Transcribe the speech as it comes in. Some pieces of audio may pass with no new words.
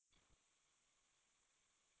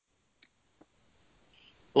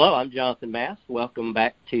Hello, I'm Jonathan Mass. Welcome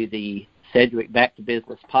back to the Sedgwick Back to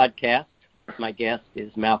Business podcast. My guest is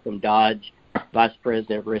Malcolm Dodge, Vice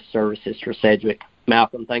President of Risk Services for Sedgwick.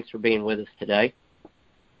 Malcolm, thanks for being with us today.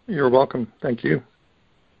 You're welcome. Thank you.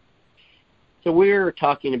 So we're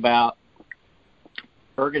talking about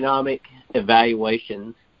ergonomic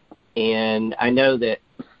evaluations, and I know that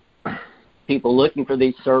people looking for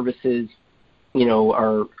these services,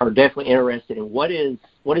 are definitely interested in what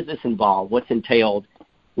does this involve? What's entailed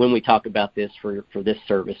when we talk about this for this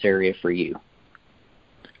service area for you?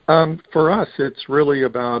 For us, it's really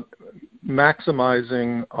about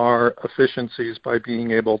maximizing our efficiencies by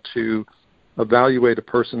being able to evaluate a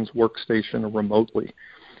person's workstation remotely.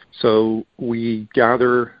 So we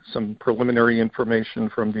gather some preliminary information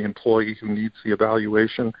from the employee who needs the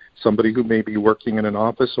evaluation, somebody who may be working in an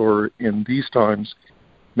office or in these times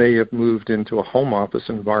may have moved into a home office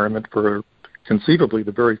environment for conceivably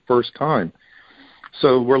the very first time.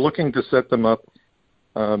 So we're looking to set them up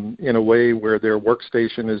in a way where their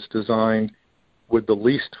workstation is designed with the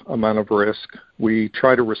least amount of risk. We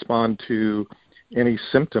try to respond to any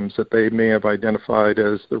symptoms that they may have identified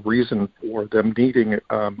as the reason for them needing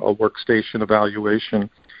a workstation evaluation.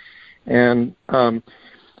 And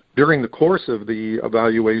during the course of the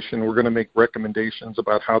evaluation, we're going to make recommendations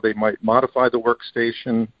about how they might modify the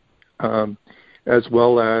workstation, as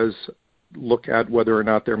well as look at whether or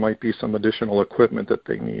not there might be some additional equipment that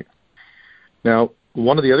they need. Now,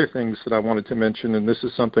 one of the other things that I wanted to mention, and this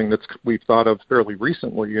is something that we've thought of fairly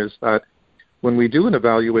recently, is that when we do an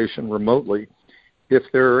evaluation remotely, if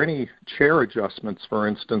there are any chair adjustments, for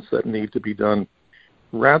instance, that need to be done,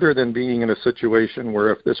 rather than being in a situation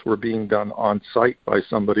where if this were being done on site by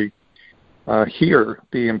somebody, here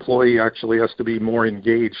the employee actually has to be more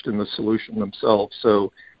engaged in the solution themselves.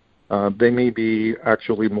 So they may be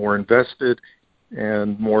actually more invested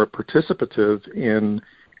and more participative in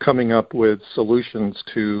coming up with solutions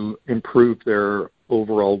to improve their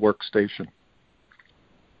overall workstation.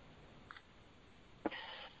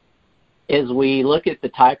 As we look at the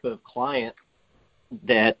type of client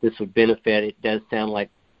that this would benefit, it does sound like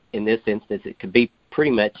in this instance it could be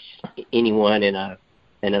pretty much anyone in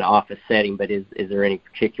an office setting, but is there any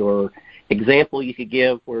particular example you could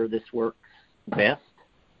give where this works best?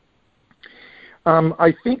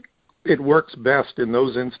 I think it works best in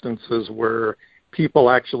those instances where people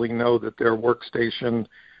actually know that their workstation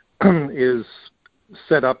is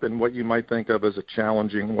set up in what you might think of as a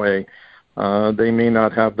challenging way. They may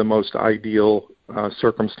not have the most ideal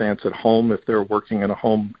circumstance at home if they're working in a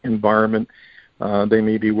home environment. They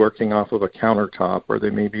may be working off of a countertop, or they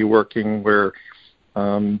may be working where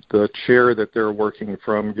the chair that they're working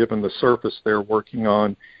from, given the surface they're working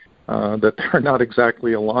on, that they're not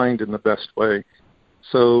exactly aligned in the best way.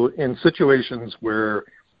 So in situations where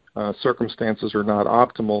circumstances are not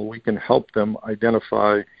optimal, we can help them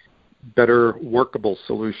identify better workable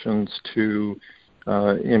solutions to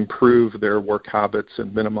improve their work habits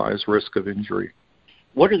and minimize risk of injury.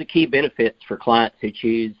 What are the key benefits for clients who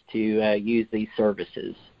choose to use these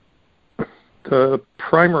services? The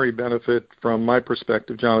primary benefit from my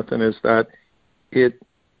perspective, Jonathan, is that it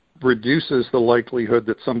reduces the likelihood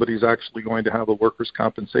that somebody's actually going to have a workers'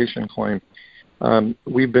 compensation claim.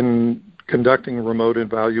 We've been conducting remote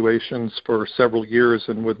evaluations for several years,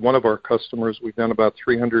 and with one of our customers, we've done about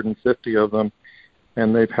 350 of them,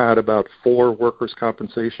 and they've had about 4 workers'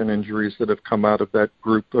 compensation injuries that have come out of that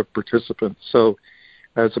group of participants. So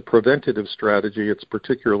as a preventative strategy, it's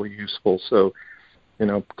particularly useful. So,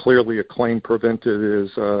 clearly a claim prevented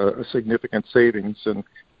is a significant savings, and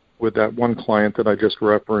with that one client that I just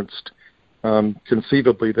referenced,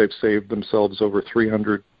 conceivably they've saved themselves over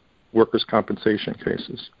 300 workers' compensation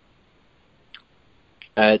cases.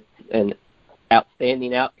 It's an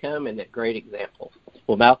outstanding outcome and a great example.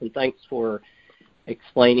 Well, Malcolm, thanks for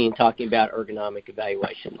explaining and talking about ergonomic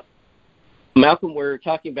evaluation. Malcolm, we're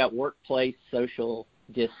talking about workplace social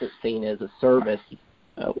distancing as a service.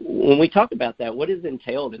 When we talk about that, what is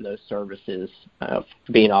entailed in those services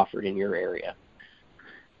being offered in your area?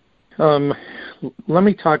 Let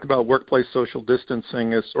me talk about workplace social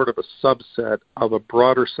distancing as sort of a subset of a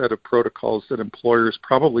broader set of protocols that employers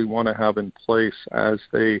probably want to have in place as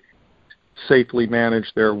they safely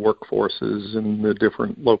manage their workforces in the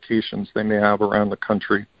different locations they may have around the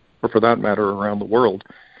country, or for that matter, around the world.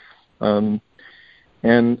 And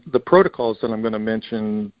the protocols that I'm going to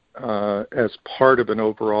mention as part of an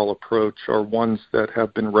overall approach are ones that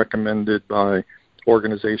have been recommended by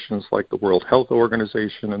organizations like the World Health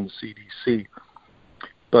Organization and the CDC.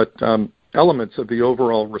 But elements of the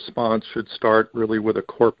overall response should start really with a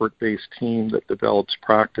corporate-based team that develops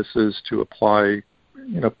practices to apply,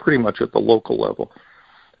 pretty much at the local level.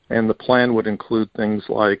 And the plan would include things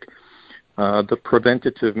like the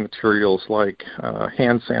preventative materials like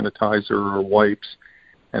hand sanitizer or wipes,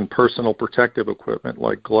 and personal protective equipment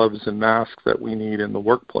like gloves and masks that we need in the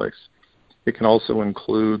workplace. It can also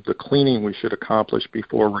include the cleaning we should accomplish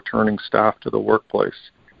before returning staff to the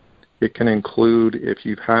workplace. It can include, if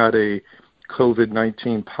you've had a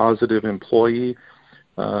COVID-19 positive employee,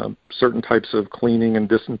 certain types of cleaning and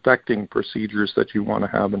disinfecting procedures that you want to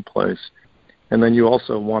have in place. And then you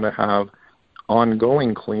also want to have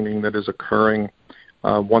ongoing cleaning that is occurring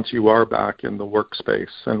once you are back in the workspace.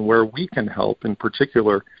 And where we can help in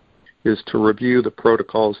particular is to review the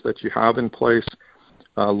protocols that you have in place,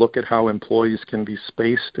 look at how employees can be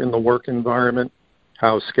spaced in the work environment,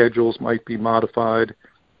 how schedules might be modified,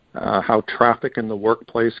 how traffic in the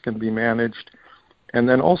workplace can be managed, and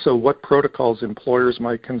then also what protocols employers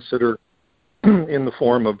might consider in the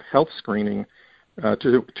form of health screening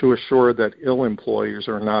to assure that ill employees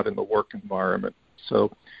are not in the work environment.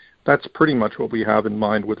 So that's pretty much what we have in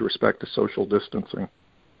mind with respect to social distancing.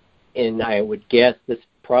 And I would guess this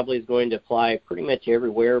probably is going to apply pretty much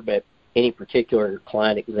everywhere, but any particular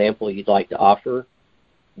client example you'd like to offer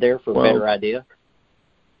there for a better idea?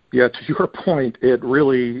 Yeah, to your point, it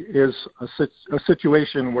really is a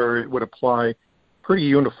situation where it would apply pretty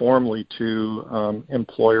uniformly to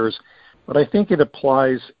employers, but I think it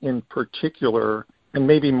applies in particular and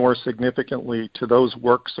maybe more significantly to those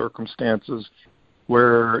work circumstances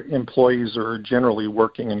where employees are generally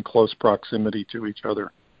working in close proximity to each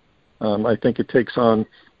other. I think it takes on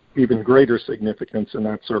even greater significance in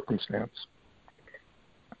that circumstance.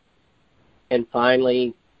 And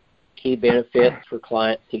finally, key benefits for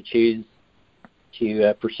clients who choose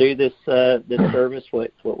to pursue this service.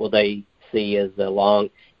 What will they see as a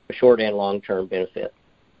short and long-term benefit?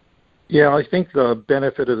 Yeah, I think the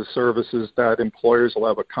benefit of the service is that employers will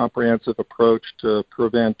have a comprehensive approach to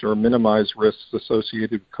prevent or minimize risks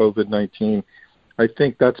associated with COVID-19. I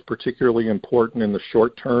think that's particularly important in the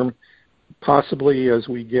short term. Possibly as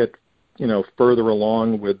we get, further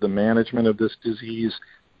along with the management of this disease,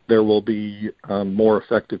 there will be more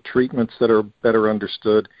effective treatments that are better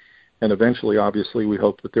understood, and eventually, obviously, we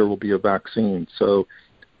hope that there will be a vaccine. So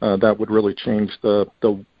that would really change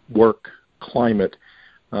the work climate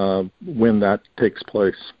when that takes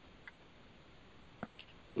place.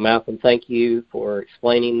 Malcolm, thank you for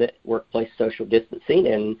explaining the workplace social distancing,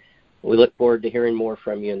 and we look forward to hearing more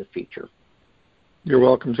from you in the future. You're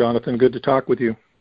welcome, Jonathan. Good to talk with you.